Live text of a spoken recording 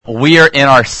We are in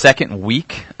our second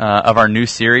week of our new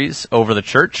series, Over the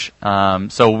Church.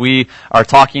 So we are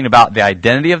talking about the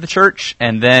identity of the church,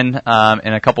 and then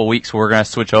in a couple weeks we're going to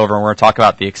switch over and we're going to talk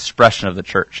about the expression of the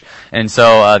church. And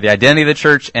so the identity of the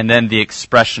church and then the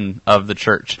expression of the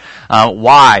church.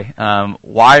 Why?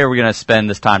 Why are we going to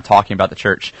spend this time talking about the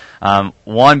church?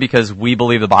 One, because we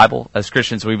believe the Bible. As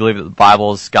Christians, we believe that the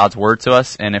Bible is God's Word to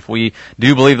us, and if we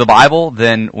do believe the Bible,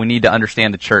 then we need to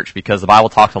understand the church, because the Bible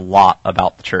talks a lot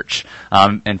about the church.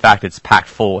 In fact, it's packed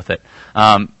full with it.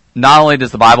 Not only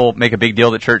does the Bible make a big deal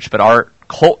of the church, but our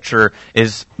culture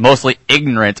is mostly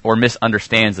ignorant or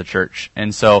misunderstands the church.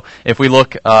 And so if we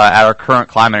look at our current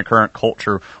climate and current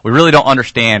culture, we really don't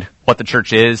understand what the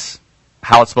church is,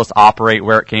 how it's supposed to operate,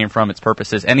 where it came from, its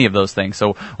purposes, any of those things.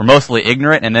 So we're mostly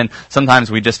ignorant, and then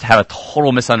sometimes we just have a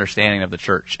total misunderstanding of the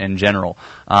church in general.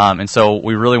 And so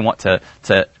we really want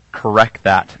to correct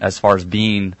that as far as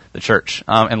being the church.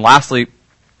 And lastly,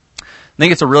 I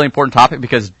think it's a really important topic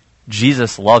because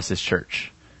Jesus loves His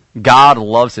church. God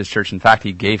loves His church. In fact,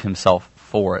 He gave Himself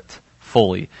for it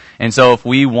fully. And so if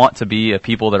we want to be a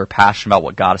people that are passionate about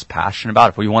what God is passionate about,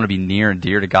 if we want to be near and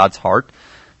dear to God's heart,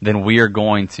 then we are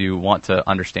going to want to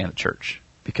understand the church,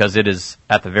 because it is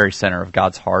at the very center of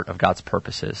God's heart, of God's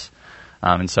purposes.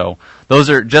 And so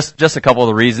those are just a couple of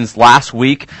the reasons. Last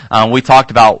week, we talked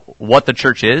about what the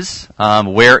church is,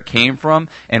 where it came from,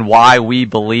 and why we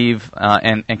believe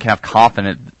and can have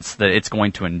confidence that it's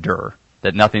going to endure,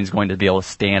 that nothing's going to be able to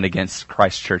stand against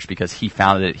Christ's church because He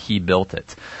founded it, He built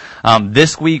it.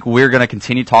 This week, we're going to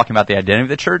continue talking about the identity of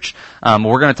the church.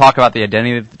 We're going to talk about the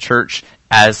identity of the church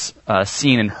as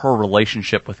seen in her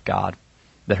relationship with God,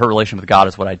 that her relationship with God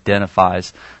is what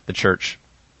identifies the church.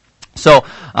 So,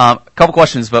 a couple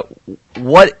questions, but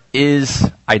what is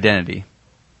identity?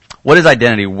 What is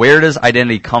identity? Where does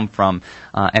identity come from?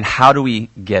 And how do we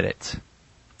get it?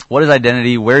 What is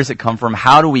identity? Where does it come from?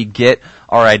 How do we get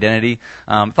our identity?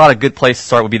 I thought a good place to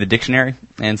start would be the dictionary.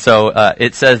 And so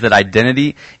it says that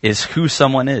identity is who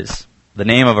someone is, the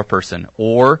name of a person,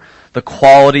 or the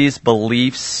qualities,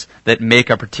 beliefs that make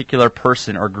a particular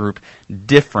person or group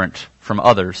different from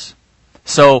others.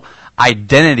 So,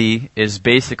 identity is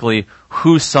basically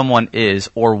who someone is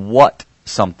or what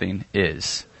something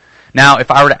is. Now,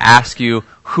 if I were to ask you,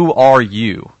 who are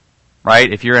you?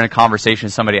 Right? If you're in a conversation,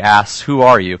 somebody asks, who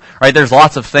are you? Right? There's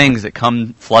lots of things that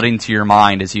come flooding to your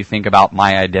mind as you think about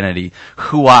my identity,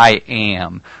 who I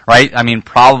am. Right? I mean,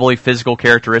 probably physical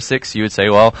characteristics. You would say,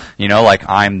 well, like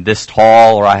I'm this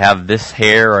tall, or I have this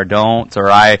hair, or don't,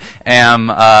 or I am,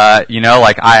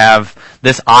 like I have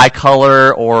this eye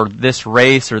color, or this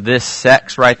race, or this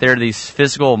sex. Right there, these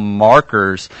physical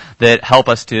markers that help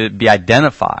us to be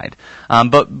identified.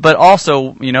 But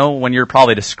also, when you're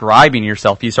probably describing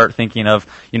yourself, you start thinking of,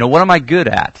 what am I good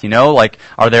at? Like,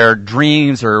 are there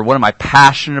dreams, or what am I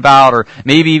passionate about? Or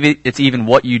maybe it's even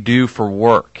what you do for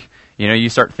work. You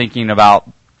start thinking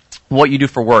about what you do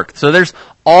for work. So there's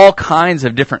all kinds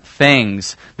of different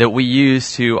things that we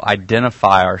use to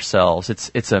identify ourselves.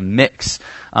 It's a mix.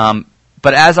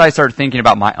 But as I started thinking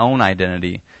about my own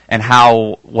identity and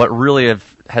how what really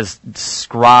has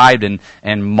described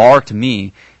and marked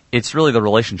me, it's really the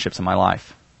relationships in my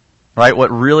life, right? What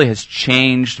really has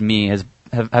changed me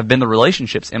have been the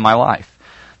relationships in my life.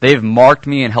 They've marked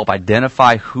me and helped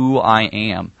identify who I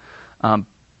am.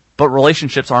 But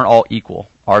relationships aren't all equal,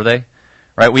 are they?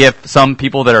 Right? We have some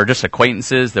people that are just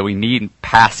acquaintances that we meet in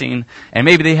passing, and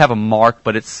maybe they have a mark,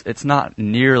 but it's not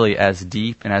nearly as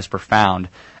deep and as profound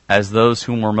as those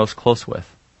whom we're most close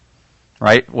with.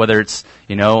 Right? Whether it's,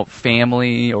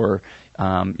 family or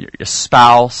your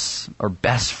spouse or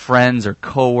best friends or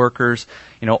coworkers,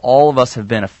 all of us have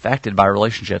been affected by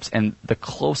relationships, and the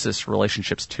closest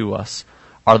relationships to us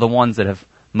are the ones that have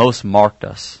most marked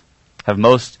us, have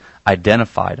most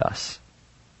identified us.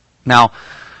 Now,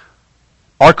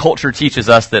 our culture teaches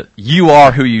us that you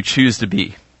are who you choose to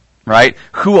be, right?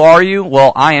 Who are you?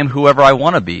 Well, I am whoever I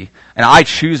want to be, and I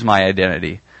choose my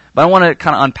identity. But I want to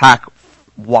kind of unpack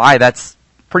why that's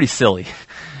pretty silly,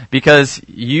 because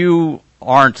you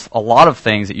aren't a lot of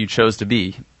things that you chose to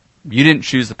be. You didn't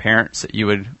choose the parents that you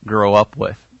would grow up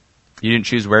with. You didn't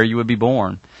choose where you would be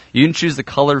born. You didn't choose the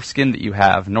color of skin that you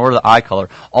have, nor the eye color.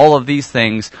 All of these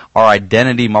things are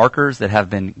identity markers that have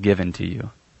been given to you.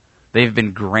 They've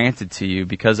been granted to you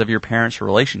because of your parents'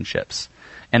 relationships.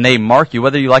 And they mark you,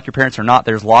 whether you like your parents or not.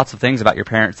 There's lots of things about your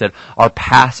parents that are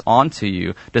passed on to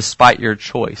you despite your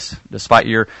choice, despite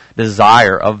your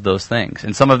desire of those things.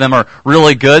 And some of them are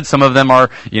really good. Some of them are,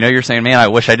 you're saying, man, I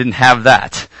wish I didn't have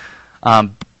that.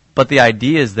 But the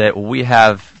idea is that we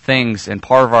have things and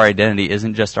part of our identity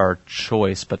isn't just our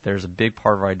choice, but there's a big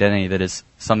part of our identity that is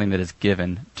something that is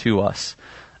given to us.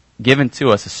 Given to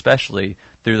us especially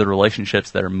through the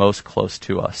relationships that are most close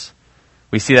to us.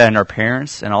 We see that in our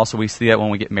parents, and also we see that when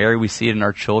we get married. We see it in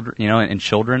our children, in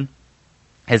children,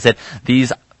 is that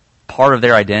part of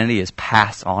their identity is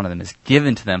passed on to them, is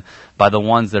given to them by the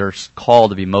ones that are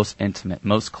called to be most intimate,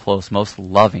 most close, most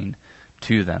loving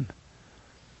to them.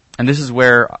 And this is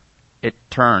where it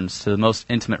turns to the most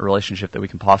intimate relationship that we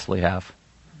can possibly have.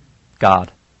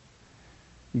 God.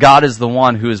 God is the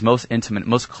one who is most intimate,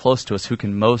 most close to us, who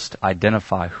can most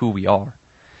identify who we are.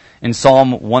 In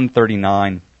Psalm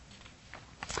 139,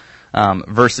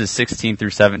 verses 16 through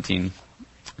 17,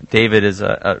 David is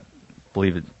I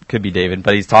believe it could be David,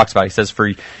 but he says,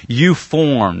 "For you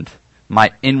formed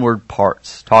my inward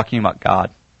parts," talking about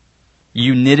God.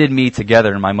 "You knitted me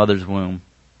together in my mother's womb.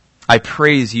 I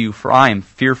praise you, for I am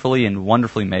fearfully and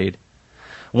wonderfully made.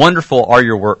 Wonderful are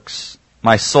your works.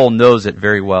 My soul knows it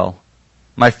very well.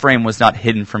 My frame was not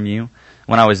hidden from you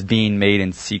when I was being made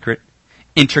in secret,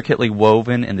 intricately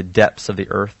woven in the depths of the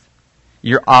earth.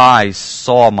 Your eyes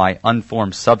saw my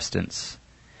unformed substance.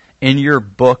 In your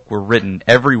book were written,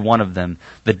 every one of them,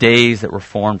 the days that were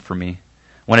formed for me,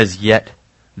 when as yet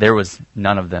there was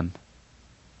none of them."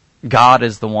 God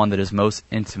is the one that is most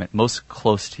intimate, most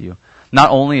close to you. Not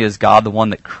only is God the one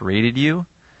that created you,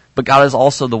 but God is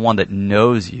also the one that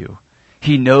knows you.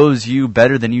 He knows you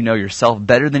better than you know yourself,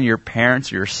 better than your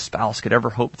parents or your spouse could ever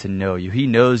hope to know you. He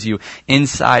knows you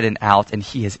inside and out, and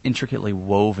He has intricately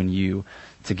woven you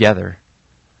together.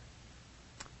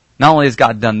 Not only has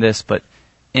God done this, but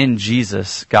in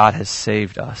Jesus, God has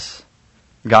saved us.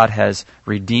 God has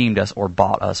redeemed us or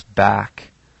bought us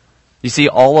back. You see,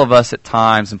 all of us at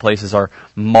times and places are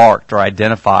marked or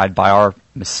identified by our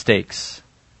mistakes,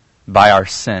 by our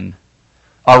sin,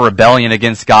 our rebellion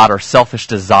against God, our selfish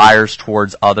desires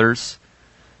towards others.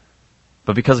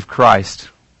 But because of Christ,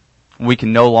 we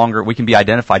can be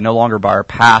identified no longer by our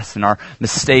past and our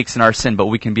mistakes and our sin, but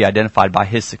we can be identified by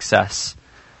His success,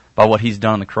 by what He's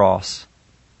done on the cross.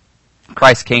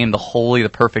 Christ came, the holy, the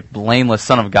perfect, blameless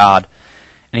Son of God,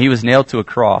 and He was nailed to a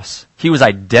cross. He was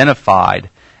identified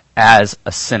as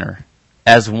a sinner,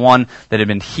 as one that had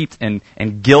been heaped in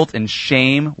guilt and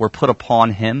shame were put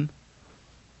upon Him,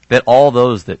 that all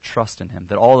those that trust in Him,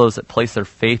 that all those that place their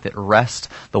faith at rest,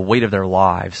 the weight of their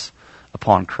lives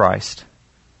upon Christ,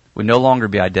 would no longer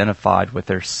be identified with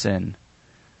their sin,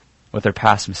 with their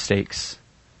past mistakes,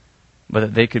 but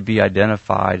that they could be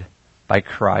identified by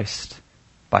Christ,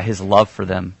 by His love for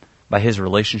them, by His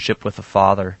relationship with the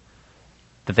Father,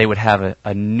 that they would have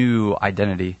a new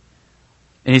identity.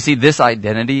 And you see, this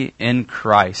identity in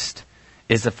Christ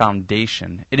is the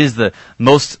foundation. It is the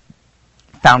most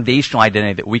foundational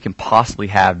identity that we can possibly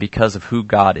have because of who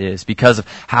God is, because of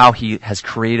how He has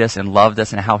created us and loved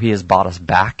us and how He has bought us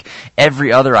back.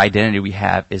 Every other identity we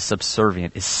have is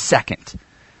subservient, is second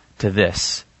to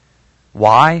this.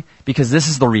 Why? Because this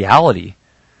is the reality,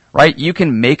 right? You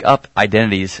can make up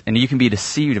identities and you can be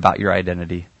deceived about your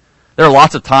identity. There are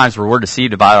lots of times where we're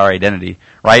deceived about our identity,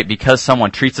 right? Because someone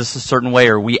treats us a certain way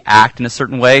or we act in a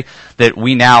certain way, that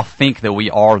we now think that we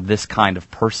are this kind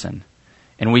of person.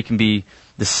 And we can be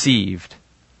deceived.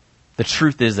 The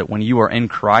truth is that when you are in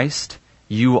Christ,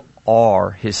 you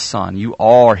are His son. You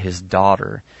are His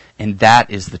daughter. And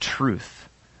that is the truth.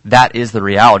 That is the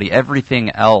reality. Everything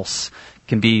else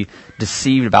can be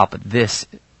deceived about, but this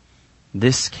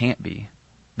can't be.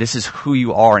 This is who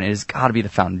you are, and it has got to be the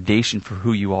foundation for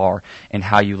who you are and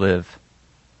how you live.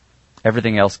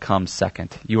 Everything else comes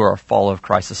second. You are a follower of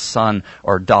Christ, a son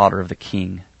or a daughter of the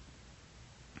King.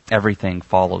 Everything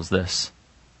follows this.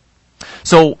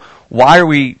 So why are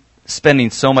we spending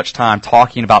so much time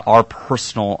talking about our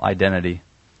personal identity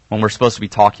when we're supposed to be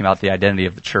talking about the identity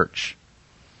of the church?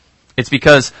 It's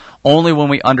because only when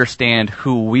we understand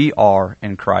who we are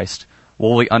in Christ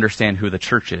will we understand who the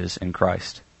church is in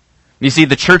Christ. You see,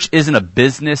 the church isn't a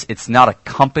business, it's not a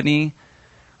company,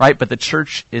 right? But the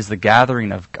church is the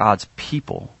gathering of God's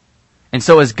people. And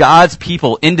so as God's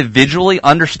people individually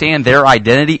understand their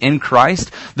identity in Christ,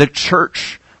 the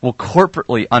church will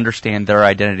corporately understand their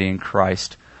identity in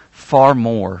Christ far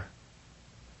more.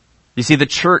 You see, the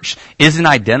church isn't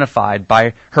identified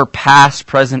by her past,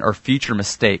 present, or future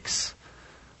mistakes.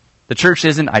 The church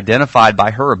isn't identified by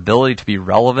her ability to be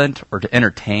relevant or to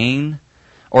entertain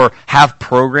or have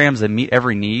programs that meet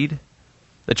every need.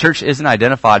 The church isn't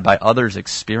identified by others'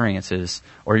 experiences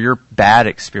or your bad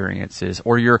experiences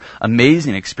or your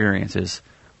amazing experiences.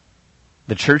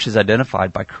 The church is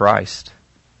identified by Christ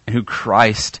and who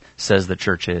Christ says the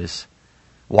church is.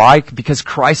 Why? Because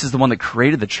Christ is the one that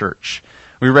created the church.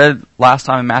 We read last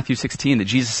time in Matthew 16 that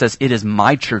Jesus says, "It is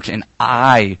my church and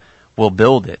I will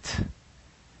build it."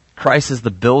 Christ is the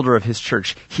builder of his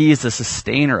church. He is the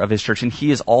sustainer of his church, and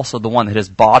he is also the one that has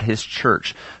bought his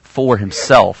church for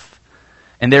himself.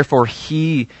 And therefore,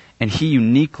 he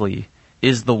uniquely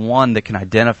is the one that can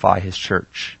identify his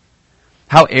church.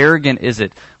 How arrogant is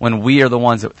it when we are the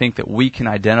ones that think that we can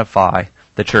identify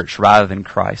the church rather than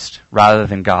Christ, rather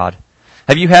than God?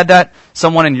 Have you had that?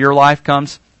 Someone in your life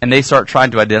comes and they start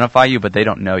trying to identify you, but they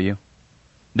don't know you.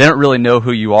 They don't really know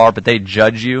who you are, but they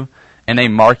judge you and they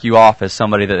mark you off as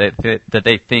somebody that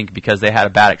they think because they had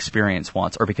a bad experience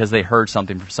once or because they heard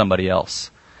something from somebody else.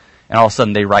 And all of a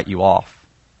sudden they write you off.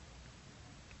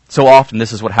 So often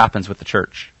this is what happens with the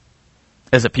church.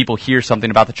 Is that people hear something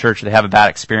about the church, they have a bad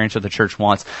experience with the church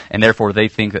once, and therefore they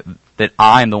think that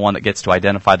I'm the one that gets to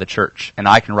identify the church, and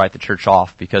I can write the church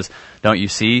off because, don't you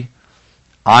see,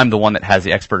 I'm the one that has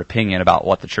the expert opinion about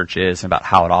what the church is and about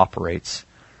how it operates,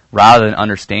 rather than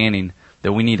understanding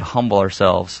that we need to humble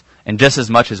ourselves. And just as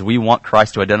much as we want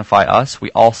Christ to identify us,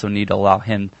 we also need to allow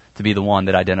him to be the one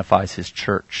that identifies his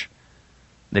church,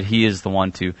 that he is the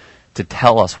one to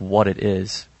tell us what it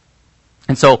is.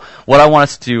 And so what I want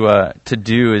us to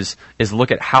do is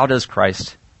look at how does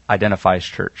Christ identify his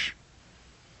church?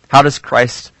 What does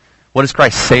Christ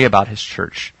say about his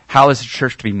church? How is the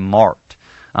church to be marked?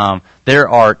 There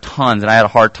are tons, and I had a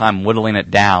hard time whittling it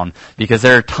down, because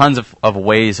there are tons of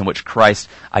ways in which Christ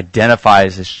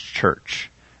identifies his church,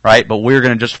 right? But we're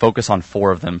going to just focus on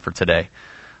 4 of them for today.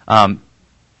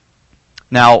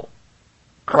 Now,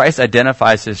 Christ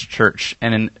identifies his church,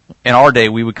 and in our day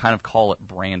we would kind of call it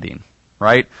branding.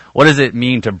 Right? What does it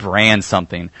mean to brand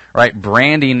something? Right?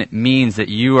 Branding means that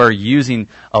you are using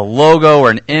a logo or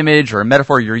an image or a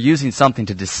metaphor. You're using something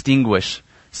to distinguish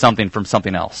something from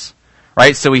something else.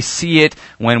 Right? So we see it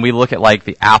when we look at like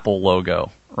the Apple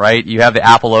logo. Right? You have the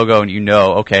Apple logo and you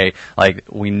know, okay, like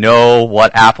we know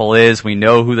what Apple is. We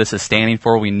know who this is standing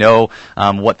for. We know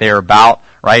what they're about.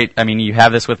 Right? I mean, you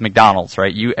have this with McDonald's.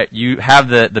 Right? You have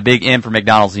the big M for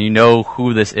McDonald's and you know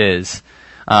who this is.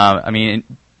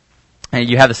 And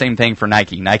you have the same thing for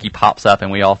Nike. Nike pops up and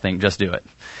we all think, just do it.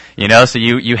 So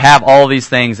you have all these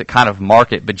things that kind of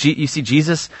mark it. But you see,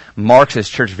 Jesus marks his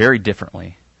church very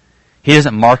differently. He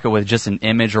doesn't mark it with just an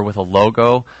image or with a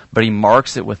logo, but he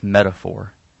marks it with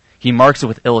metaphor. He marks it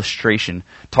with illustration,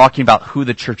 talking about who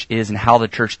the church is and how the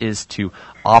church is to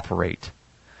operate.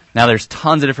 Now there's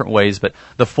tons of different ways, but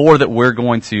the 4 that we're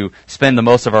going to spend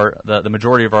the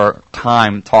majority of our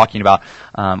time talking about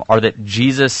are that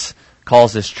Jesus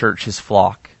calls his church his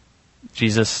flock.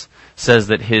 Jesus says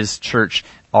that his church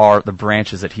are the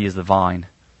branches, that he is the vine.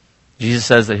 Jesus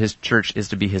says that his church is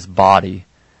to be his body,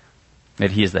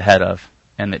 that he is the head of,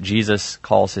 and that Jesus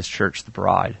calls his church the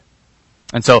bride.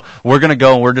 And so we're going to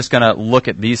go and we're just going to look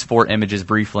at these 4 images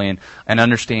briefly and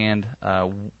understand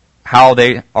how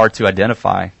they are to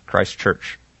identify Christ's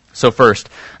church. So first,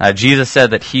 Jesus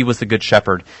said that he was the good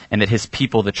shepherd and that his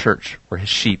people, the church, were his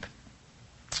sheep.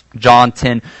 John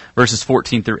 10, verses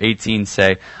 14 through 18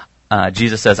 say,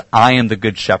 Jesus says, "I am the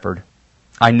good shepherd.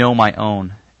 I know my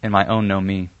own, and my own know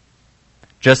me.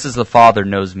 Just as the Father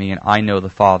knows me, and I know the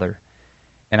Father,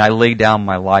 and I lay down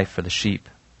my life for the sheep.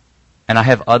 And I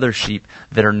have other sheep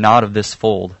that are not of this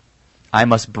fold. I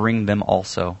must bring them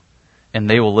also, and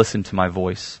they will listen to my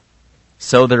voice.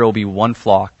 So there will be one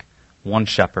flock, one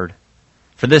shepherd.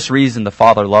 For this reason the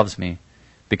Father loves me,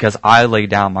 because I lay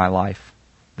down my life,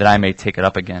 that I may take it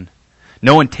up again.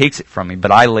 No one takes it from me,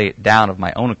 but I lay it down of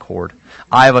my own accord.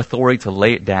 I have authority to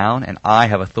lay it down, and I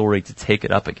have authority to take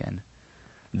it up again.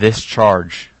 This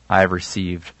charge I have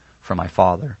received from my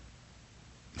Father."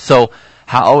 So,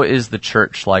 how is the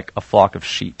church like a flock of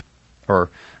sheep?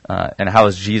 And how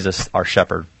is Jesus our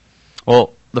shepherd?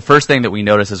 Well, the first thing that we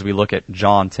notice as we look at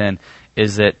John 10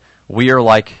 is that we are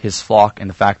like his flock in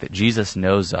the fact that Jesus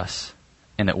knows us,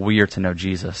 and that we are to know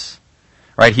Jesus.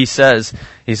 Right? He says,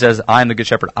 "I am the good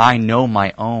shepherd. I know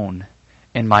my own,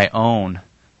 and my own,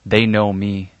 they know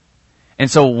me." And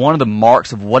so one of the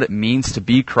marks of what it means to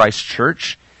be Christ's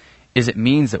church is it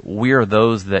means that we are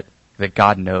those that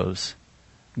God knows.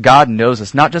 God knows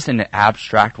us, not just in an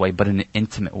abstract way, but in an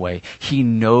intimate way. He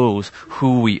knows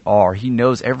who we are. He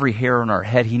knows every hair on our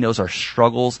head. He knows our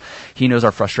struggles. He knows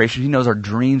our frustrations. He knows our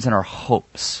dreams and our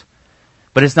hopes.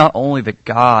 But it's not only that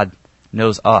God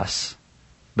knows us,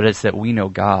 but it's that we know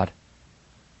God.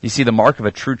 You see, the mark of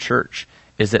a true church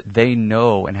is that they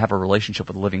know and have a relationship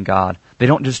with the living God. They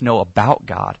don't just know about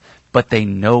God, but they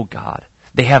know God.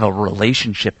 They have a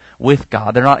relationship with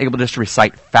God. They're not able just to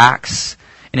recite facts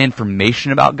and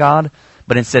information about God,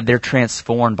 but instead they're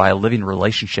transformed by a living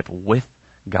relationship with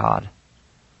God.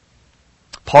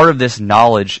 Part of this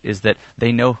knowledge is that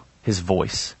they know his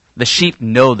voice. The sheep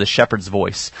know the shepherd's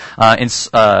voice. In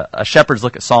A Shepherd's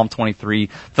Look at Psalm 23,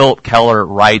 Philip Keller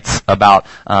writes about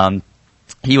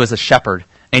he was a shepherd.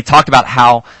 And he talked about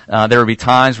how there would be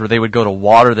times where they would go to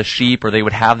water the sheep, or they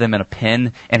would have them in a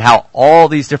pen, and how all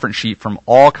these different sheep from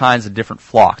all kinds of different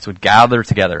flocks would gather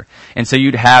together. And so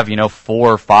you'd have,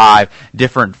 4 or 5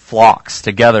 different flocks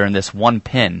together in this one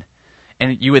pen.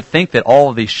 And you would think that all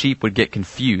of these sheep would get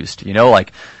confused. They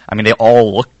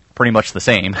all look pretty much the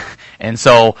same. And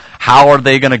so how are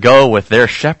they going to go with their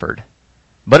shepherd?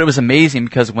 But it was amazing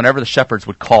because whenever the shepherds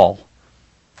would call,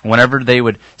 whenever they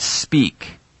would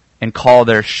speak and call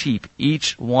their sheep,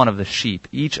 each one of the sheep,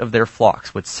 each of their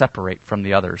flocks would separate from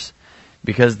the others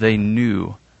because they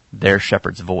knew their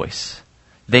shepherd's voice.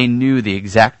 They knew the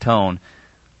exact tone.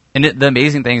 And the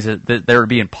amazing thing is that there would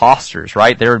be imposters,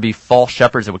 right? There would be false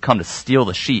shepherds that would come to steal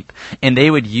the sheep. And they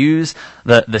would use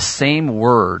the same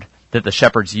word that the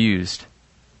shepherds used,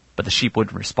 but the sheep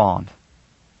wouldn't respond.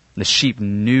 The sheep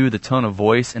knew the tone of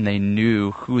voice, and they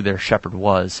knew who their shepherd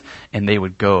was, and they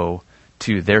would go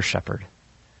to their shepherd.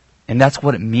 And that's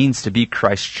what it means to be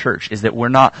Christ's church, is that we're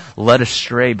not led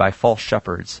astray by false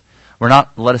shepherds. We're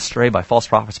not led astray by false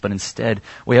prophets, but instead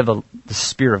we have the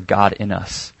Spirit of God in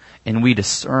us. And we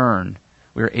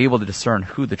are able to discern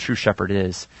who the true shepherd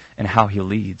is and how he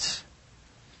leads.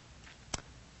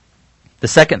 The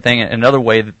second thing, another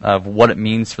way of what it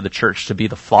means for the church to be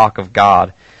the flock of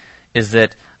God, is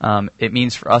that it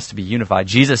means for us to be unified.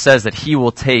 Jesus says that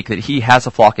he has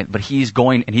a flock, but he's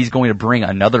going to bring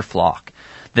another flock.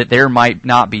 That there might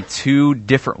not be 2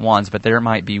 different ones, but there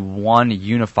might be one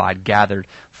unified, gathered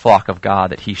flock of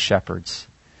God that he shepherds.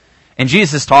 And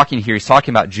Jesus is talking here, he's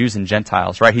talking about Jews and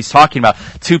Gentiles, right? He's talking about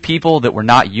 2 people that were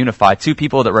not unified, 2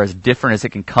 people that were as different as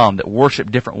it can come, that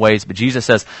worship different ways. But Jesus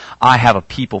says, I have a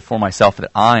people for myself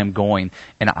that I am going,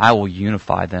 and I will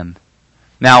unify them.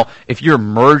 Now, if you're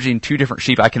merging 2 different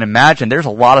sheep, I can imagine there's a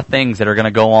lot of things that are going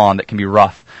to go on that can be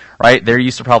rough. Right? They're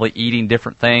used to probably eating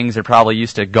different things. They're probably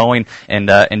used to going in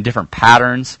different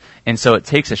patterns. And so it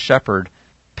takes a shepherd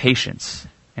patience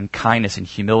and kindness and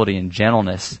humility and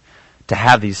gentleness to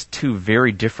have these 2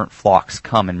 very different flocks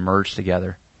come and merge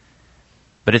together.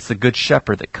 But it's the good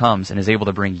shepherd that comes and is able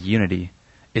to bring unity,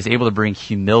 is able to bring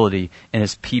humility in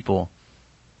his people,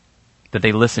 that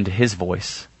they listen to his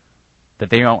voice, that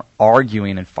they aren't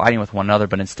arguing and fighting with one another,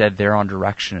 but instead they're on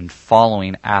direction and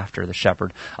following after the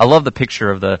shepherd. I love the picture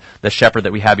of the shepherd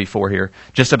that we had before here,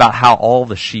 just about how all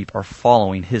the sheep are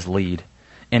following his lead.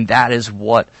 And that is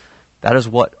what,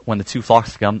 when the 2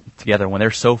 flocks come together, when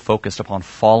they're so focused upon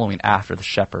following after the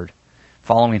shepherd,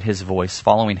 following his voice,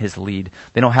 following his lead,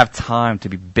 they don't have time to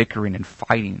be bickering and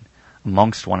fighting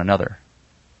amongst one another.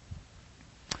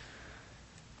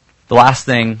 The last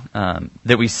thing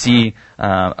that we see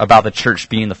about the church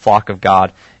being the flock of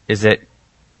God is that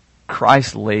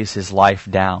Christ lays his life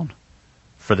down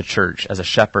for the church as a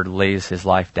shepherd lays his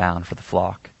life down for the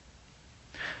flock.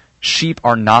 Sheep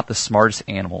are not the smartest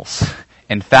animals.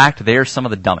 In fact, they are some of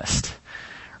the dumbest.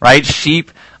 Right?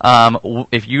 Sheep,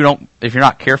 if you're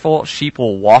not careful, sheep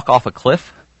will walk off a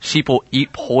cliff. Sheep will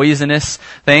eat poisonous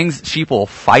things. Sheep will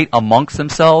fight amongst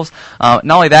themselves. Not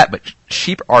only that, but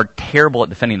sheep are terrible at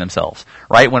defending themselves,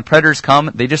 right? When predators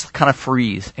come, they just kind of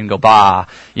freeze and go, bah.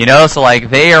 So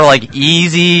they are like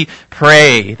easy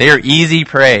prey. They are easy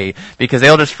prey because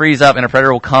they'll just freeze up and a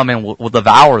predator will come and will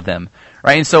devour them,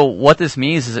 right? And so what this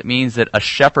means is it means that a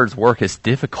shepherd's work is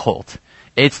difficult.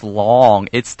 It's long.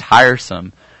 It's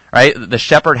tiresome. Right? The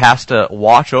shepherd has to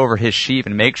watch over his sheep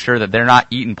and make sure that they're not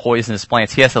eating poisonous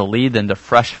plants. He has to lead them to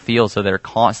fresh fields so they're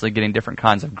constantly getting different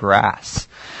kinds of grass.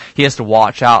 He has to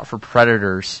watch out for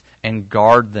predators and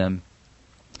guard them.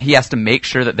 He has to make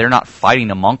sure that they're not fighting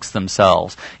amongst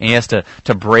themselves. And he has to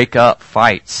break up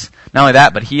fights. Not only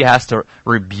that, but he has to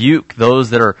rebuke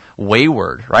those that are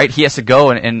wayward, right? He has to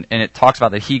go and it talks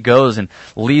about that he goes and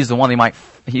leaves the 99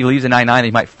 that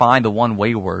he might find the one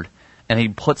wayward. And he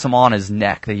puts them on his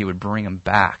neck that he would bring them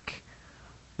back.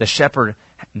 The shepherd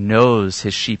knows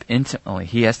his sheep intimately.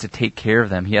 He has to take care of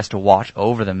them. He has to watch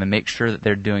over them and make sure that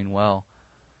they're doing well.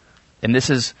 And this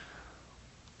is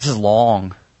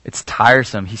long. It's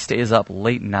tiresome. He stays up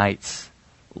late nights,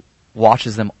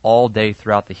 watches them all day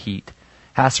throughout the heat,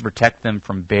 has to protect them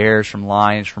from bears, from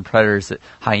lions, from predators,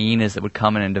 hyenas that would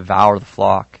come in and devour the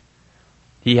flock.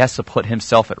 He has to put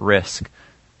himself at risk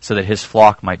so that his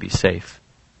flock might be safe.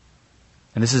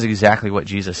 And this is exactly what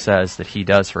Jesus says that he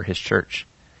does for his church,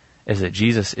 is that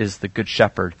Jesus is the good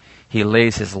shepherd. He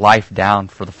lays his life down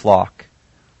for the flock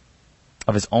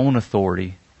of his own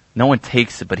authority, No one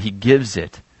takes it, but he gives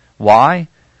it. Why?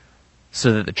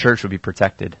 So that the church would be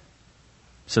protected.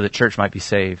 So that church might be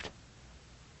saved.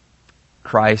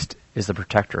 Christ is the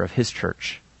protector of his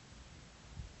church.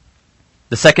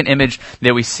 The second image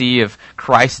that we see of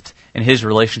Christ and his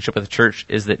relationship with the church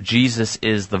is that Jesus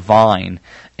is the vine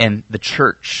and the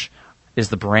church is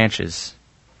the branches.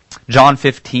 John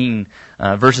 15,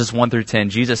 verses 1 through 10,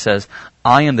 Jesus says,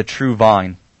 I am the true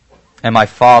vine, and my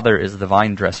Father is the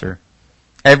vine dresser.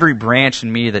 Every branch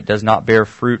in me that does not bear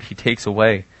fruit, he takes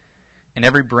away. And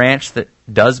every branch that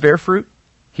does bear fruit,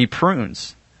 he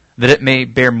prunes, that it may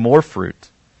bear more fruit.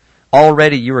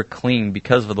 Already you are clean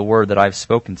because of the word that I have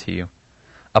spoken to you.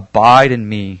 Abide in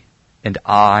me, and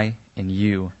I in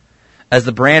you. As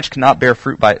the branch cannot bear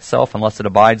fruit by itself unless it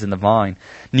abides in the vine,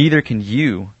 neither can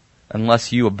you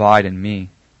unless you abide in me.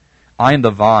 I am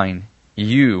the vine,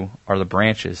 you are the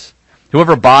branches.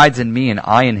 Whoever abides in me and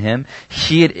I in him,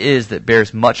 he it is that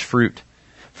bears much fruit.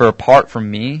 For apart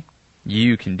from me,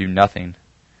 you can do nothing.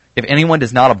 If anyone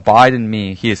does not abide in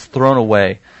me, he is thrown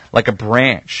away like a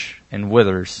branch and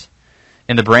withers.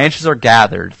 And the branches are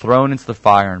gathered, thrown into the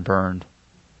fire and burned.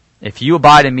 If you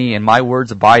abide in me and my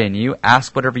words abide in you,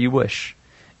 ask whatever you wish,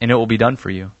 and it will be done for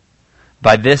you.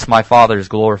 By this my Father is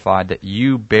glorified, that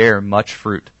you bear much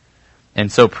fruit,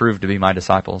 and so prove to be my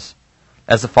disciples.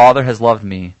 As the Father has loved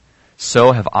me,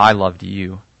 so have I loved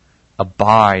you.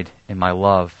 Abide in my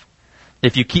love.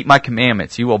 If you keep my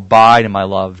commandments, you will abide in my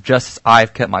love, just as I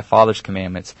have kept my Father's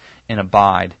commandments and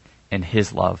abide in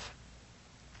his love.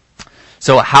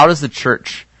 So how does the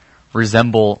church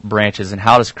resemble branches, and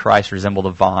how does Christ resemble the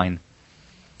vine?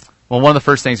 Well, one of the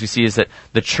first things we see is that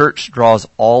the church draws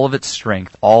all of its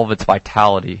strength, all of its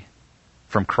vitality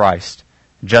from Christ,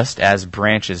 just as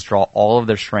branches draw all of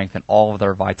their strength and all of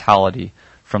their vitality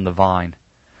from the vine.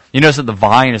 You notice that the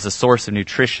vine is the source of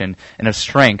nutrition and of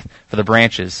strength for the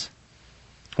branches.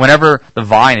 Whenever the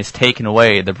vine is taken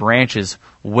away, the branches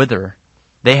wither.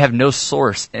 They have no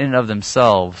source in and of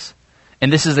themselves.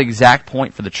 And this is the exact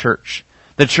point for the church.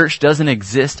 The church doesn't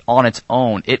exist on its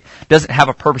own. It doesn't have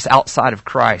a purpose outside of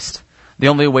Christ. The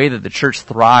only way that the church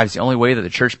thrives, the only way that the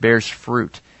church bears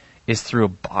fruit, is through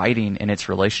abiding in its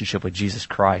relationship with Jesus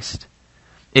Christ.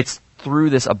 It's through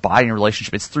this abiding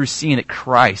relationship. It's through seeing that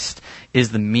Christ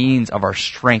is the means of our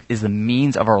strength, is the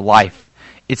means of our life.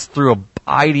 It's through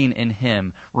abiding in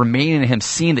him, remaining in him,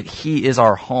 seeing that he is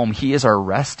our home, he is our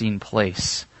resting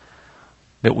place,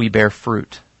 that we bear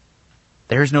fruit.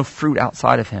 There's no fruit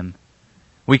outside of him.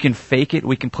 We can fake it,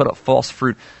 we can put up false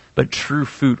fruit, but true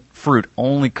fruit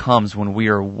only comes when we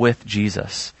are with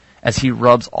Jesus, as he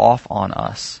rubs off on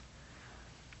us.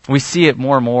 We see it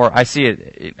more and more. I see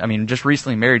it, just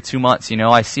recently married 2 months,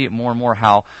 I see it more and more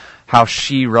how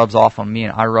she rubs off on me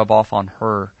and I rub off on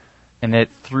her. And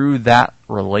that through that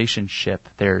relationship,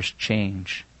 there's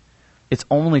change. It's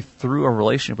only through a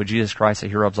relationship with Jesus Christ that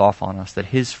he rubs off on us, that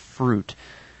his fruit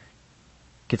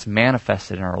gets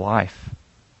manifested in our life.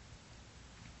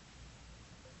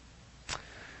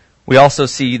 We also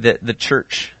see that the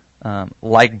church,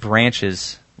 like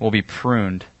branches, will be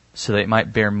pruned so that it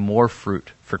might bear more fruit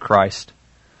for Christ.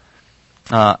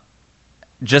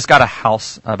 Just got a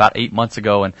house about 8 months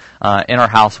ago, and in our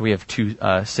house we have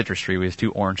 2 citrus trees. We have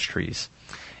 2 orange trees,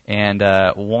 and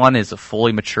one is a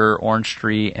fully mature orange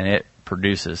tree, and it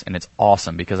produces, and it's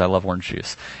awesome because I love orange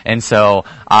juice. And so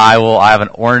I have an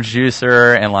orange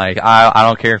juicer, and I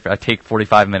don't care if I take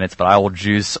 45 minutes, but I will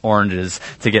juice oranges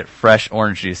to get fresh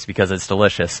orange juice because it's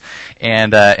delicious.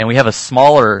 And we have a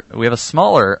smaller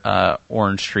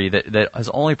orange tree that has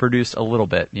only produced a little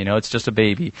bit. It's just a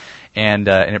baby, and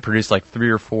it produced 3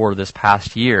 or 4 this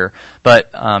past year,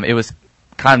 but it was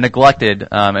kind of neglected,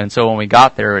 and so when we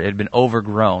got there, it had been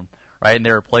overgrown. Right, and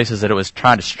there were places that it was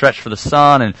trying to stretch for the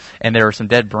sun, and there were some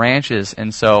dead branches.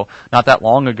 And so, not that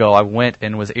long ago, I went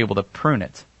and was able to prune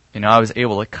it. I was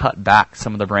able to cut back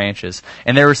some of the branches.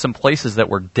 And there were some places that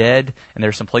were dead, and there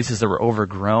were some places that were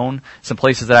overgrown, some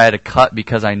places that I had to cut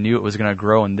because I knew it was going to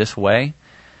grow in this way.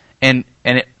 And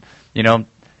it,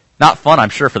 not fun, I'm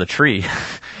sure, for the tree.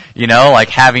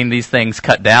 Having these things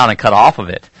cut down and cut off of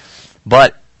it.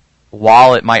 But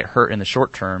while it might hurt in the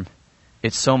short term,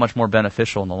 it's so much more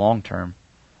beneficial in the long term,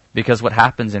 because what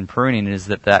happens in pruning is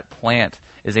that plant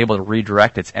is able to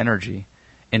redirect its energy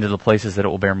into the places that it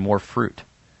will bear more fruit.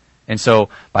 And so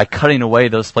by cutting away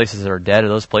those places that are dead, or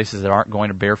those places that aren't going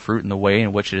to bear fruit in the way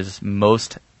in which it is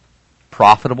most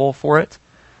profitable for it,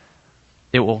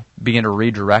 it will begin to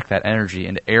redirect that energy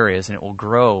into areas, and it will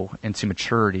grow into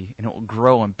maturity, and it will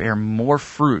grow and bear more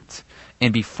fruit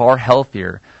and be far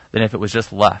healthier than if it was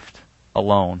just left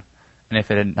alone and if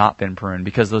it had not been pruned,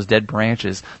 because those dead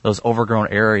branches, those overgrown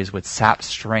areas would sap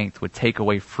strength, would take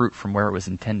away fruit from where it was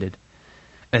intended.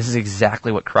 And this is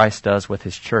exactly what Christ does with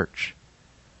his church,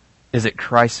 is that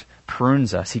Christ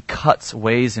prunes us. He cuts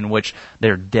ways in which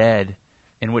they're dead,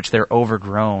 in which they're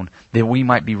overgrown, that we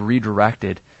might be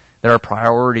redirected, that our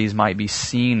priorities might be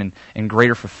seen in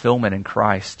greater fulfillment in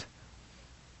Christ.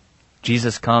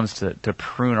 Jesus comes to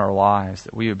prune our lives,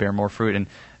 that we would bear more fruit.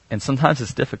 And sometimes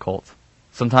it's difficult.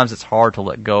 Sometimes it's hard to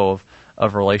let go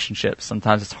of relationships.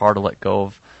 Sometimes it's hard to let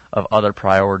go of other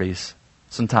priorities.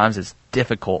 Sometimes it's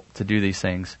difficult to do these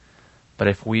things. But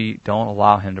if we don't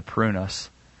allow him to prune us,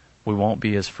 we won't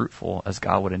be as fruitful as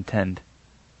God would intend.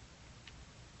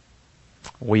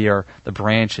 We are the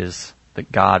branches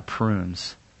that God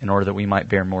prunes in order that we might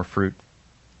bear more fruit.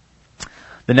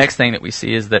 The next thing that we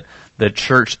see is that the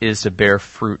church is to bear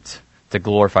fruit to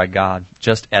glorify God,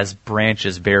 just as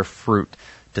branches bear fruit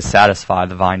to satisfy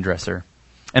the vine dresser.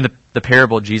 In the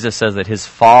parable, Jesus says that his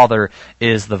Father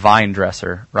is the vine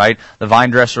dresser, right? The vine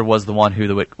dresser was the one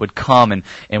who would come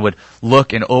and would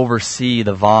look and oversee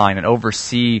the vine and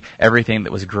oversee everything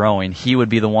that was growing. He would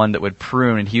be the one that would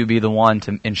prune, and he would be the one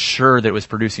to ensure that it was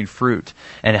producing fruit.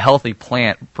 And a healthy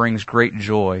plant brings great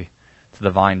joy to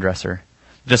the vine dresser.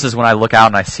 Just as when I look out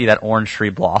and I see that orange tree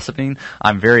blossoming,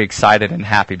 I'm very excited and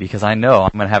happy because I know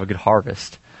I'm going to have a good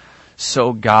harvest.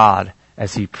 So God,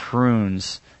 as he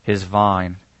prunes his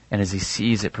vine, and as he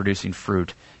sees it producing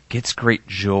fruit, gets great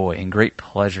joy and great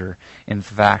pleasure in the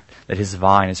fact that his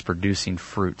vine is producing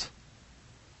fruit.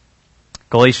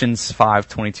 Galatians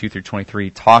 5:22-23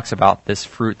 talks about this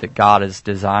fruit that God is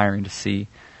desiring to see.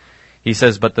 He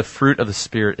says, "But the fruit of the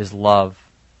Spirit is love,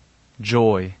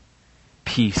 joy,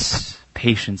 peace,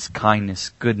 patience,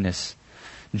 kindness, goodness,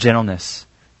 gentleness,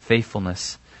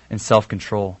 faithfulness, and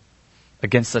self-control.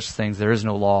 Against such things there is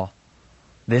no law."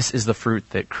 This is the fruit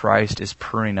that Christ is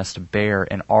pruning us to bear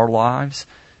in our lives,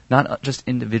 not just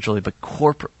individually, but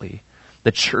corporately.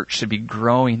 The church should be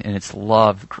growing in its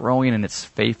love, growing in its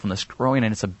faithfulness, growing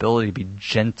in its ability to be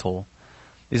gentle.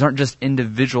 These aren't just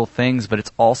individual things, but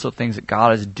it's also things that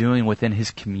God is doing within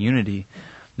his community,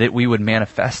 that we would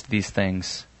manifest these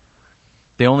things.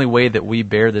 The only way that we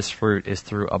bear this fruit is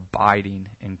through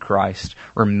abiding in Christ,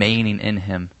 remaining in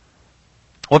him.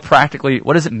 What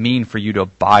does it mean for you to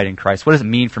abide in Christ? What does it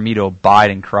mean for me to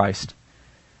abide in Christ?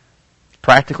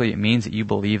 Practically, it means that you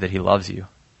believe that he loves you.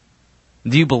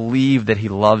 Do you believe that he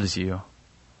loves you?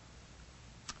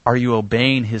 Are you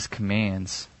obeying his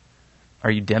commands?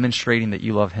 Are you demonstrating that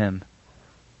you love him?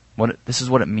 This is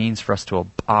what it means for us to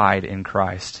abide in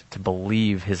Christ, to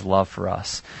believe his love for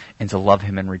us, and to love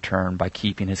him in return by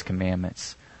keeping his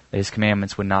commandments, that his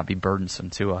commandments would not be burdensome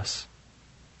to us.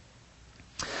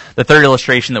 The third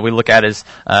illustration that we look at is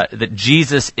that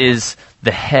Jesus is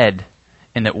the head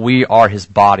and that we are his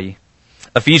body.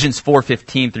 Ephesians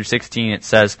 4:15-16, it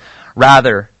says,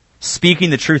 "Rather, speaking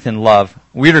the truth in love,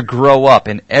 we are to grow up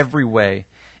in every way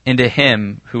into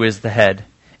him who is the head,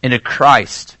 into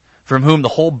Christ, from whom the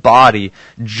whole body,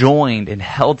 joined and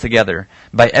held together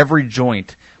by every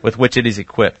joint with which it is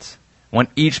equipped, when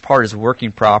each part is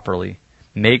working properly,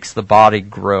 makes the body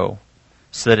grow,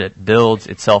 so that it builds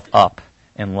itself up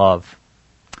in love."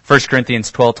 1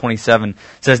 Corinthians 12:27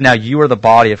 says, "Now you are the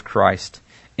body of Christ,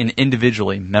 and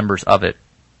individually members of it."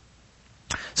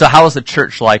 So how is the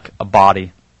church like a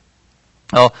body?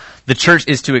 Well, the church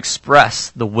is to express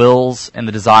the wills and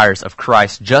the desires of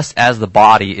Christ, just as the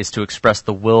body is to express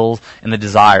the wills and the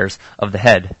desires of the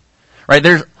head. Right?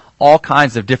 There's all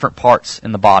kinds of different parts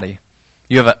in the body.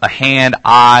 You have a hand,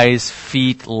 eyes,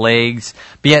 feet, legs,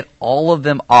 but yet all of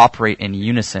them operate in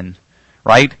unison.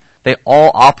 Right? They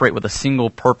all operate with a single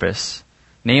purpose,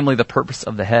 namely the purpose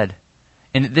of the head.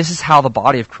 And this is how the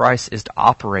body of Christ is to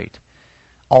operate.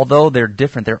 Although they're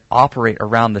different, they operate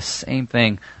around the same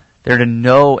thing. They're to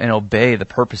know and obey the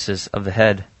purposes of the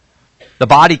head. The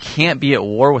body can't be at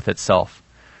war with itself,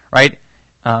 right?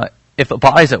 If the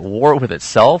body's at war with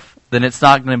itself, then it's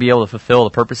not going to be able to fulfill the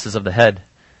purposes of the head.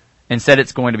 Instead,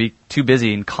 it's going to be too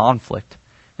busy in conflict.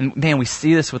 And man, we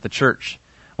see this with the church.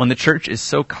 When the church is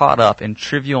so caught up in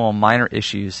trivial and minor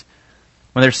issues,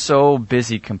 when they're so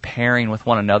busy comparing with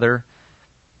one another,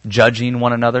 judging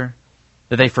one another,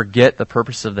 that they forget the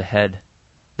purpose of the head.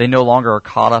 They no longer are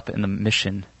caught up in the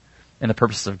mission and the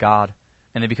purposes of God,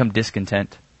 and they become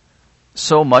discontent.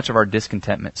 So much of our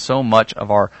discontentment, so much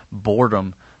of our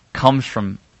boredom comes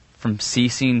from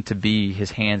ceasing to be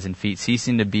his hands and feet,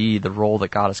 ceasing to be the role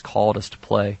that God has called us to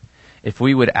play. If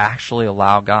we would actually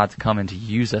allow God to come and to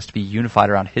use us to be unified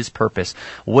around his purpose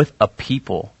with a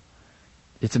people,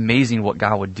 it's amazing what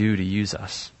God would do to use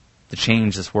us to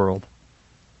change this world.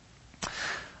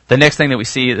 The next thing that we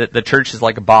see, that the church is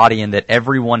like a body and that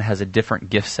everyone has a different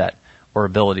gift set or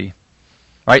ability.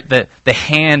 Right? The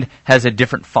hand has a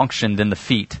different function than the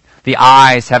feet. The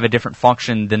eyes have a different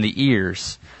function than the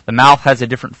ears. The mouth has a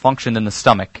different function than the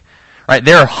stomach. Right?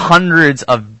 There are hundreds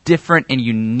of different and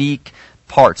unique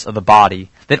parts of the body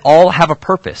that all have a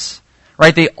purpose.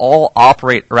 Right? They all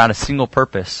operate around a single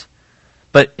purpose.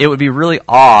 But it would be really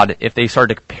odd if they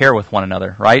started to compare with one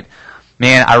another, right?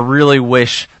 Man, I really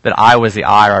wish that I was the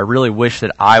eye, or I really wish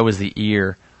that I was the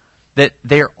ear. That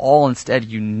they're all instead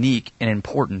unique and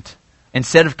important.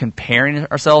 Instead of comparing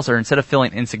ourselves, or instead of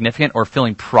feeling insignificant or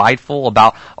feeling prideful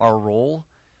about our role,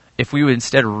 if we would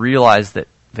instead realize that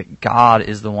God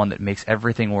is the one that makes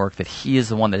everything work, that He is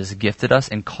the one that has gifted us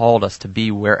and called us to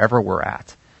be wherever we're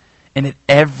at. And that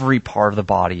every part of the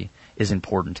body is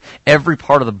important. Every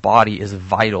part of the body is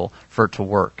vital for it to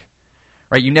work.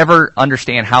 Right? You never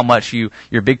understand how much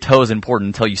your big toe is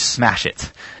important until you smash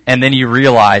it. And then you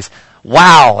realize,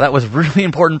 wow, that was a really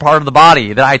important part of the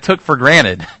body that I took for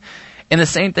granted. And the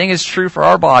same thing is true for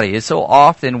our body. It's so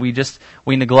often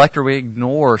we neglect or we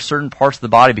ignore certain parts of the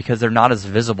body because they're not as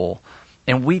visible.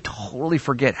 And we totally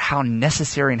forget how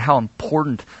necessary and how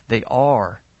important they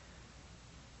are.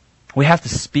 We have to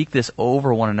speak this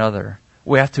over one another.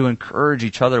 We have to encourage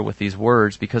each other with these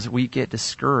words because we get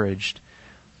discouraged.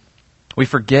 We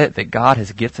forget that God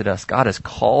has gifted us. God has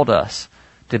called us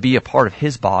to be a part of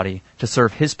His body, to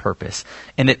serve His purpose,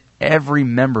 and that every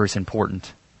member is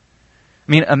important.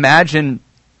 I mean, imagine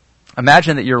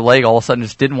that your leg all of a sudden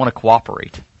just didn't want to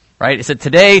cooperate, right? It said,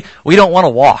 today we don't want to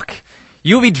walk.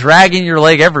 You'll be dragging your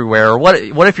leg everywhere. Or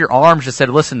what if your arms just said,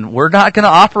 listen, we're not going to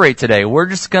operate today. We're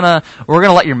going to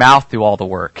let your mouth do all the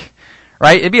work.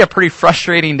 Right? It'd be a pretty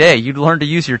frustrating day. You'd learn to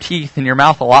use your teeth and your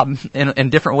mouth a lot in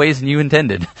different ways than you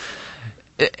intended.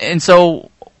 And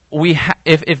so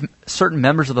if certain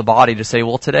members of the body just say,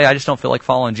 well, today I just don't feel like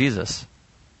following Jesus.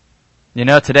 You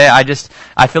know, today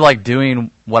I feel like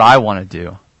doing what I want to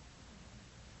do.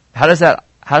 How does that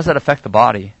affect the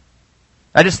body?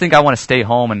 I just think I want to stay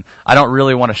home and I don't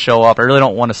really want to show up. I really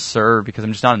don't want to serve because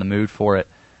I'm just not in the mood for it.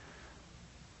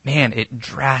 Man, it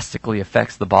drastically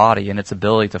affects the body and its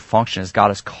ability to function as God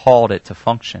has called it to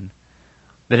function.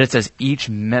 That it says each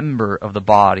member of the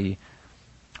body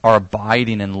are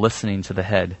abiding and listening to the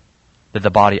head, that the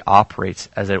body operates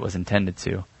as it was intended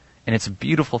to. And it's a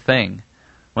beautiful thing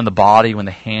when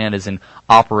the hand is in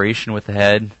operation with the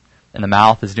head and the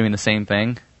mouth is doing the same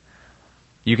thing.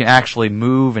 You can actually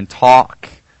move and talk.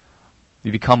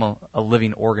 You become a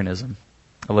living organism,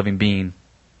 a living being.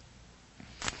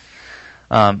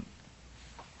 The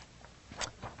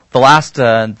last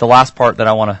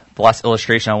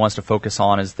illustration I want us to focus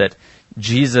on is that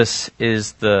Jesus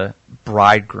is the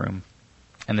bridegroom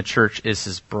and the church is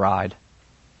His bride.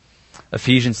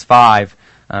 Ephesians 5,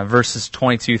 verses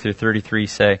 22 through 33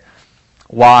 say,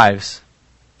 wives,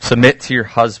 submit to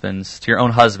your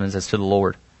own husbands as to the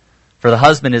Lord. For the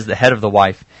husband is the head of the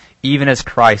wife, even as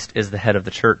Christ is the head of the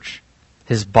church,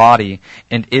 His body,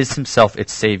 and is Himself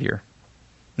its Savior.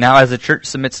 Now as the church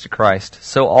submits to Christ,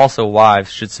 so also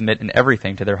wives should submit in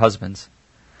everything to their husbands.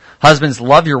 Husbands,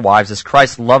 love your wives as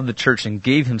Christ loved the church and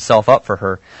gave Himself up for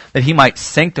her, that He might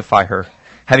sanctify her,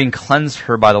 having cleansed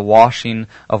her by the washing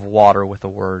of water with the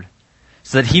word,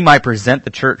 so that He might present the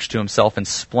church to Himself in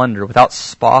splendor, without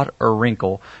spot or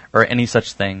wrinkle or any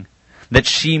such thing, that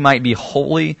she might be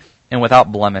holy and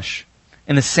without blemish.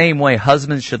 In the same way,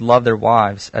 husbands should love their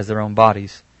wives as their own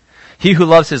bodies. He who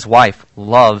loves his wife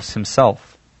loves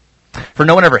himself. For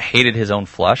no one ever hated his own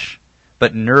flesh,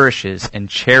 but nourishes and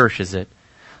cherishes it,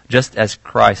 just as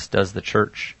Christ does the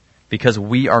church, because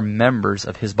we are members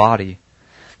of His body.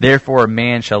 Therefore a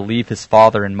man shall leave his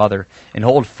father and mother, and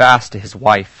hold fast to his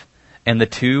wife, and the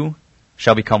two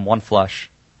shall become one flesh.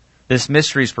 This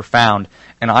mystery is profound,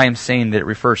 and I am saying that it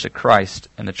refers to Christ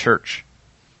and the church.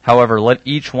 However, let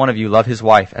each one of you love his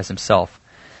wife as himself,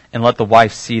 and let the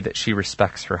wife see that she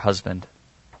respects her husband.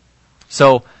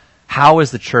 So, how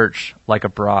is the church like a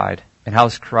bride, and how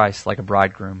is Christ like a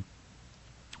bridegroom?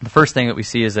 The first thing that we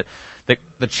see is that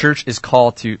the church is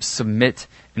called to submit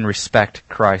and respect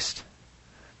Christ.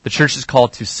 The church is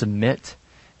called to submit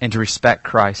and to respect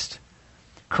Christ.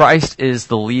 Christ is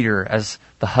the leader as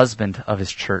the husband of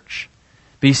His church.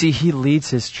 But you see, He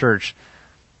leads His church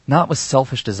not with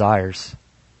selfish desires.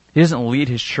 He doesn't lead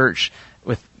His church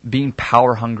with being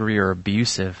power hungry or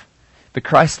abusive. But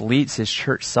Christ leads His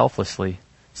church selflessly,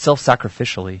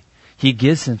 self-sacrificially. He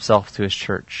gives Himself to His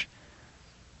church.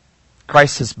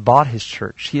 Christ has bought His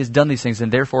church. He has done these things,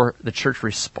 and therefore the church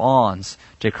responds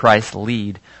to Christ's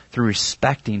lead through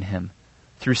respecting Him,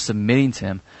 through submitting to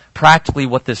Him. Practically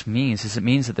what this means is it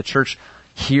means that the church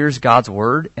hears God's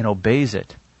word and obeys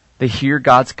it. They hear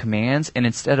God's commands, and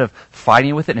instead of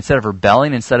fighting with it, instead of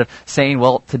rebelling, instead of saying,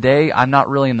 well, today I'm not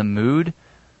really in the mood,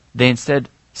 they instead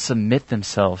submit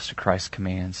themselves to Christ's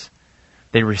commands.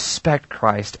 They respect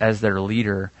Christ as their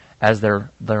leader, as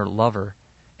their lover,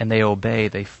 and they obey.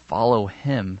 They follow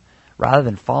Him rather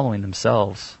than following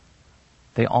themselves.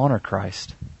 They honor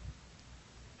Christ.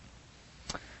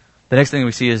 The next thing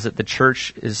we see is that the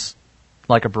church is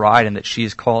like a bride and that she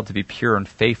is called to be pure and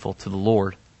faithful to the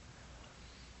Lord.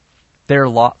 There are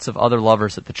lots of other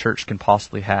lovers that the church can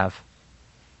possibly have,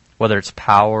 whether it's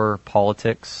power,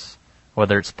 politics,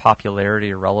 whether it's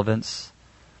popularity or relevance.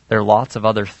 There are lots of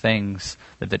other things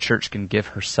that the church can give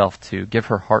herself to, give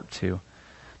her heart to.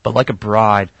 But like a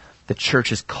bride, the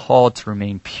church is called to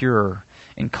remain pure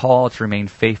and called to remain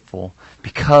faithful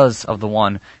because of the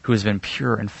one who has been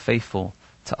pure and faithful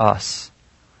to us.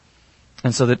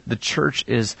 And so the church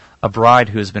is a bride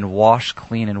who has been washed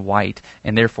clean and white,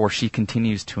 and therefore she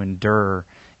continues to endure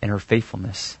in her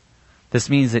faithfulness. This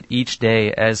means that each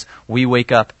day as we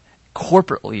wake up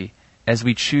corporately, as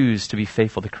we choose to be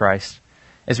faithful to Christ,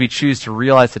 as we choose to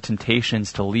realize the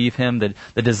temptations to leave Him,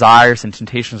 the desires and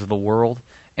temptations of the world,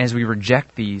 and as we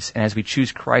reject these, and as we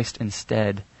choose Christ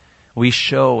instead, we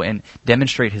show and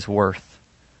demonstrate His worth.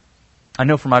 I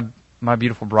know for my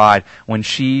beautiful bride, when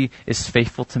she is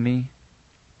faithful to me,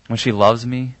 when she loves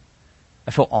me,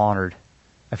 I feel honored.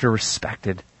 I feel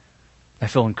respected. I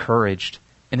feel encouraged.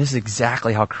 And this is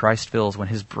exactly how Christ feels when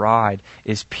His bride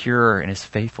is pure and is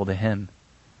faithful to Him.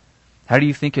 How do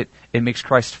you think it makes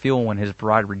Christ feel when His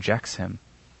bride rejects Him?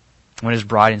 When His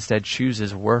bride instead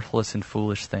chooses worthless and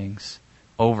foolish things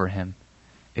over Him?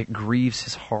 It grieves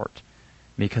His heart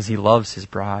because He loves His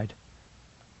bride.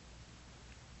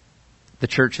 The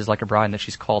church is like a bride in that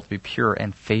she's called to be pure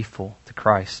and faithful to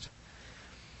Christ.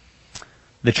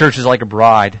 The church is like a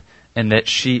bride in that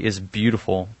she is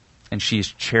beautiful and she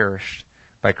is cherished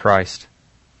by Christ.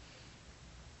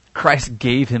 Christ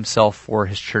gave Himself for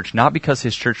His church, not because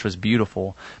His church was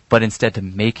beautiful, but instead to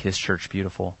make His church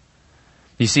beautiful.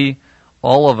 You see,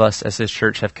 all of us as His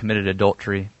church have committed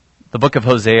adultery. The book of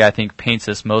Hosea, I think, paints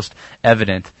this most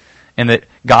evident in that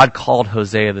God called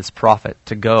Hosea, this prophet,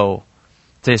 to go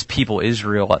to His people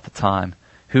Israel at the time,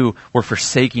 who were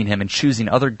forsaking Him and choosing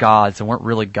other gods that weren't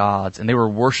really gods, and they were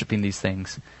worshiping these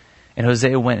things. And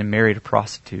Hosea went and married a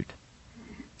prostitute.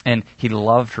 And he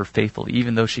loved her faithfully,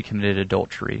 even though she committed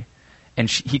adultery. And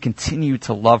he continued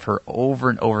to love her over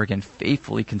and over again,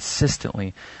 faithfully,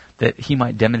 consistently, that he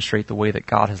might demonstrate the way that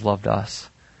God has loved us.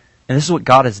 And this is what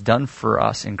God has done for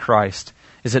us in Christ,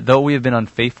 is that though we have been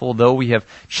unfaithful, though we have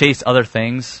chased other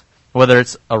things, whether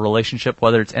it's a relationship,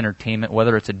 whether it's entertainment,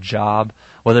 whether it's a job,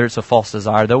 whether it's a false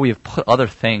desire, though we have put other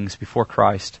things before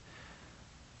Christ,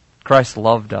 Christ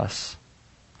loved us.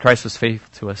 Christ was faithful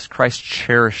to us. Christ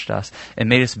cherished us and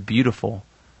made us beautiful.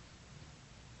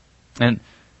 And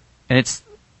it's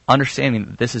understanding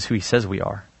that this is who He says we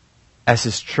are as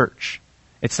His church.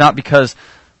 It's not because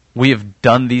we have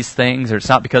done these things, or it's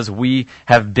not because we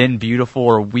have been beautiful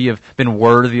or we have been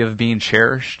worthy of being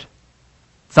cherished.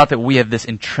 It's not that we have this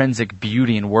intrinsic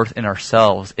beauty and worth in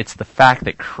ourselves. It's the fact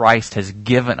that Christ has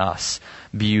given us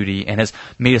beauty and has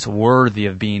made us worthy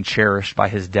of being cherished by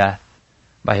His death,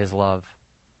 by His love.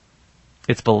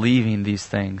 It's believing these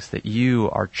things, that you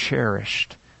are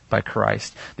cherished by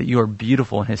Christ, that you are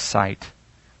beautiful in His sight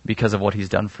because of what He's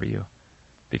done for you,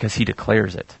 because He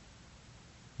declares it.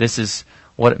 This is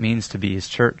what it means to be His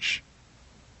church.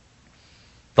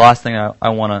 The last thing I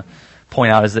want to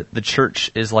point out is that the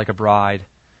church is like a bride,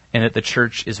 and that the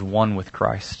church is one with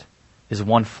Christ, is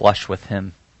one flesh with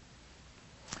Him.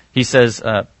 He says,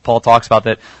 Paul talks about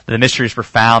that the mystery is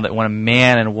profound, that when a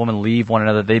man and a woman leave one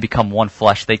another, they become one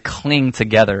flesh. They cling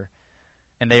together,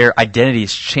 and their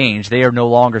identities change. They are no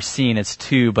longer seen as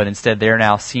two, but instead they are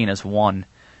now seen as one.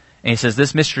 And he says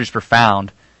this mystery is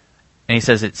profound, and he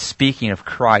says it's speaking of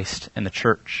Christ and the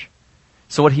church.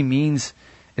 So what he means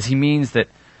is that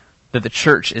the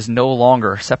church is no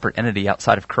longer a separate entity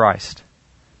outside of Christ,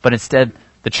 but instead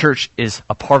the church is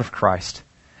a part of Christ.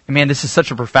 And man, this is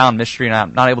such a profound mystery, and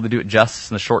I'm not able to do it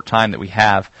justice in the short time that we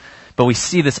have. But we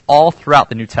see this all throughout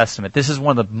the New Testament. This is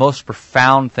one of the most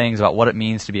profound things about what it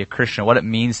means to be a Christian, what it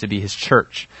means to be His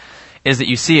church, is that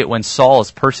you see it when Saul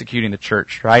is persecuting the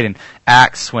church, right? In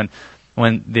Acts, when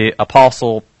the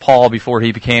apostle Paul, before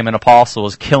he became an apostle,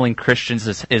 is killing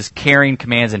Christians, is carrying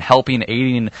commands and helping,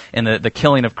 aiding in the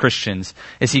killing of Christians.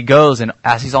 As he goes and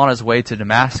as he's on his way to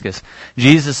Damascus,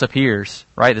 Jesus appears,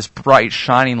 right? This bright,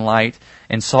 shining light,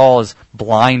 and Saul is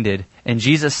blinded. And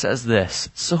Jesus says this,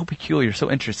 so peculiar,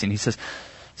 so interesting. He says,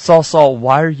 Saul, Saul,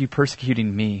 why are you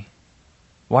persecuting me?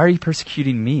 Why are you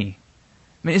persecuting me?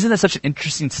 I mean, isn't that such an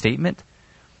interesting statement?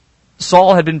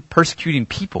 Saul had been persecuting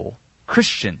people,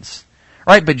 Christians,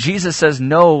 right? But Jesus says,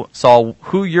 no, Saul,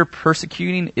 who you're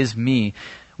persecuting is me.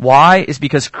 Why? Is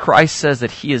because Christ says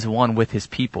that he is one with his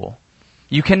people.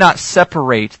 You cannot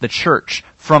separate the church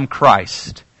from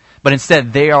Christ, but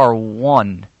instead they are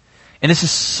one. And this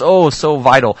is so, so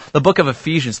vital. The book of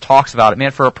Ephesians talks about it. Man,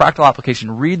 for a practical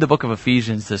application, read the book of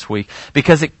Ephesians this week,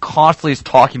 because it constantly is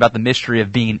talking about the mystery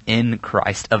of being in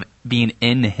Christ, of being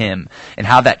in him, and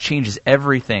how that changes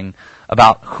everything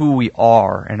about who we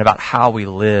are and about how we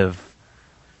live.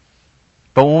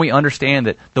 But when we understand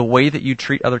that the way that you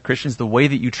treat other Christians, the way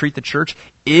that you treat the church,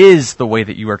 is the way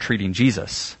that you are treating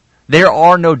Jesus. There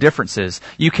are no differences.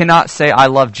 You cannot say, I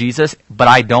love Jesus, but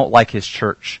I don't like his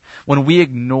church. When we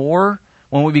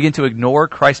begin to ignore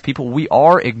Christ's people, we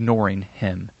are ignoring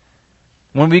him.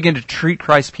 When we begin to treat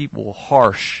Christ's people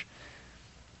harsh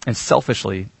and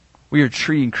selfishly, we are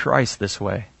treating Christ this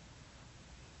way.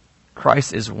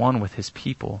 Christ is one with his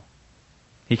people.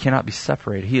 He cannot be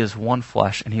separated. He is one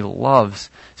flesh, and he loves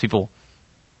his people.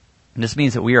 And this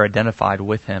means that we are identified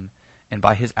with him and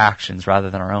by his actions rather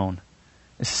than our own.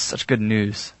 This is such good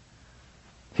news.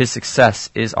 His success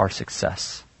is our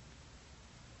success.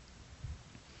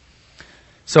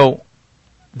 So,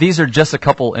 these are just a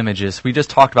couple images. We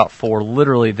just talked about 4.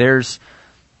 Literally, there's,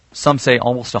 some say,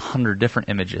 almost 100 different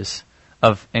images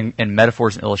and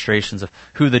metaphors and illustrations of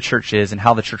who the church is and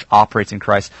how the church operates in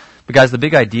Christ. But guys, the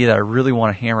big idea that I really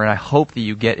want to hammer, and I hope that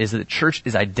you get, is that the church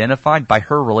is identified by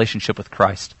her relationship with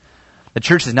Christ. The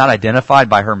church is not identified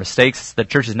by her mistakes. The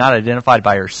church is not identified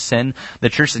by her sin. The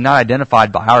church is not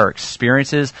identified by our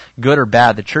experiences, good or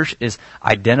bad. The church is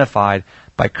identified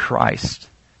by Christ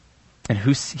and who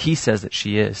he says that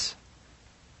she is.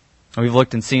 And we've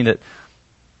looked and seen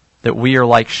that we are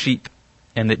like sheep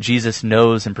and that Jesus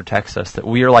knows and protects us, that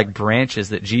we are like branches,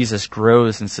 that Jesus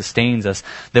grows and sustains us,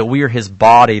 that we are his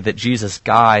body, that Jesus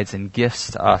guides and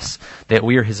gifts to us, that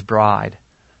we are his bride,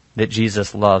 that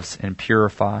Jesus loves and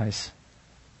purifies,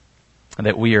 and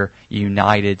that we are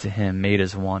united to him, made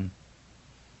as one.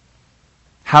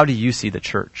 How do you see the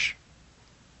church?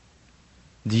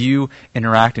 Do you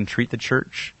interact and treat the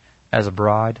church as a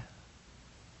bride?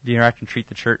 Do you interact and treat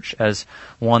the church as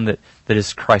one that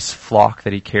is Christ's flock,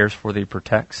 that he cares for, that he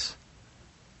protects?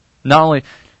 Not only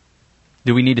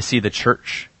do we need to see the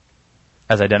church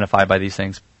as identified by these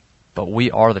things, but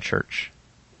we are the church.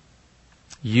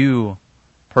 You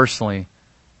personally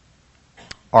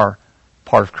are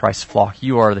part of Christ's flock.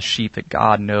 You are the sheep that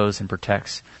God knows and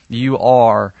protects. You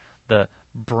are the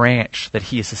branch that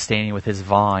he is sustaining with his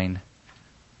vine.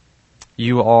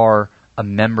 You are a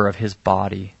member of his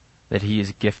body that he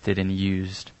is gifted and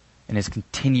used, and is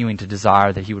continuing to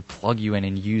desire that he would plug you in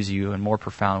and use you in more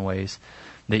profound ways.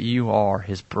 That you are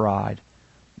his bride,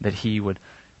 that he would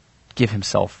give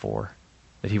himself for,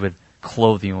 that he would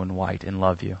clothe you in white and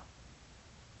love you.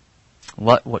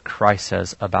 Let what Christ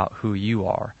says about who you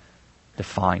are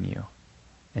define you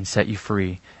and set you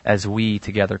free as we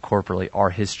together corporately are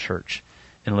his church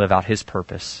and live out his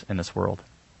purpose in this world.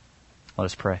 Let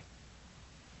us pray.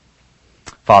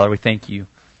 Father, we thank you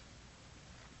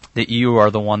that you are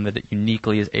the one that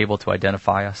uniquely is able to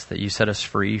identify us, that you set us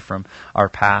free from our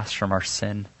past, from our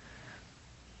sin.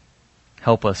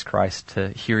 Help us, Christ, to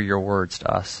hear your words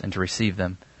to us and to receive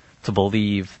them, to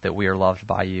believe that we are loved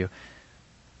by you,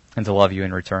 and to love you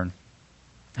in return.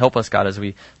 Help us, God, as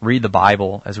we read the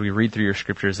Bible, as we read through your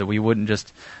scriptures, that we wouldn't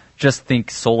just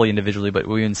think solely individually, but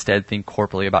we instead think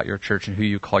corporately about your church and who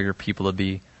you call your people to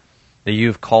be. That you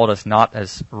have called us not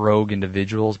as rogue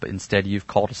individuals, but instead you've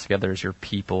called us together as your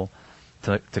people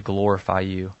to glorify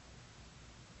you.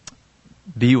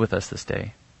 Be with us this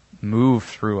day. Move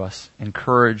through us.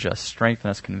 Encourage us.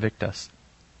 Strengthen us. Convict us.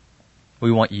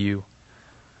 We want you.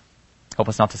 Help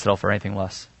us not to settle for anything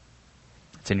less.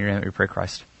 It's in your name that we pray,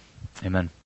 Christ. Amen.